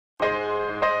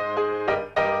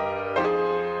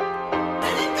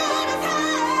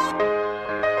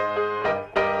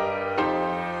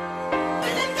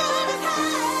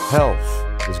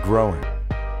Health is growing,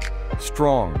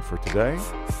 strong for today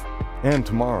and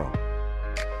tomorrow.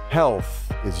 Health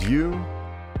is you,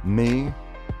 me,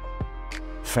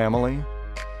 family,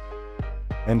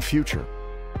 and future.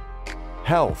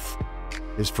 Health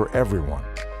is for everyone.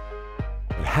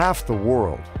 But half the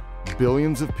world,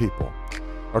 billions of people,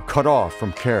 are cut off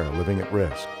from care, living at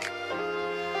risk.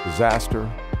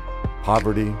 Disaster,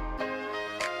 poverty,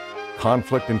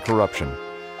 conflict, and corruption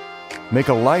make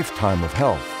a lifetime of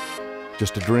health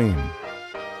just a dream,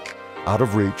 out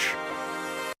of reach,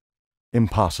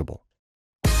 impossible.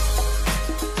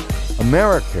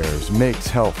 Americares makes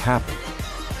health happen.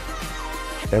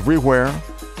 Everywhere,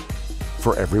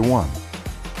 for everyone.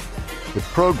 With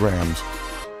programs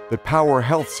that power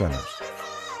health centers,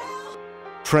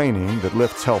 training that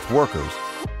lifts health workers,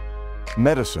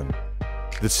 medicine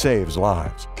that saves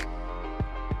lives,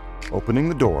 opening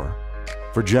the door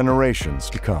for generations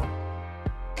to come.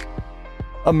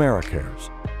 Americares,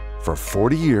 for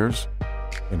 40 years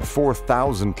in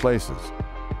 4,000 places,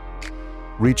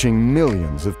 reaching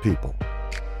millions of people.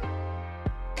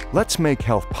 Let's make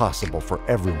health possible for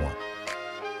everyone.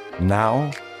 Now,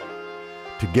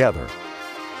 together.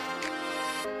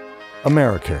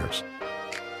 Americares.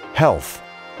 Health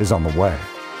is on the way.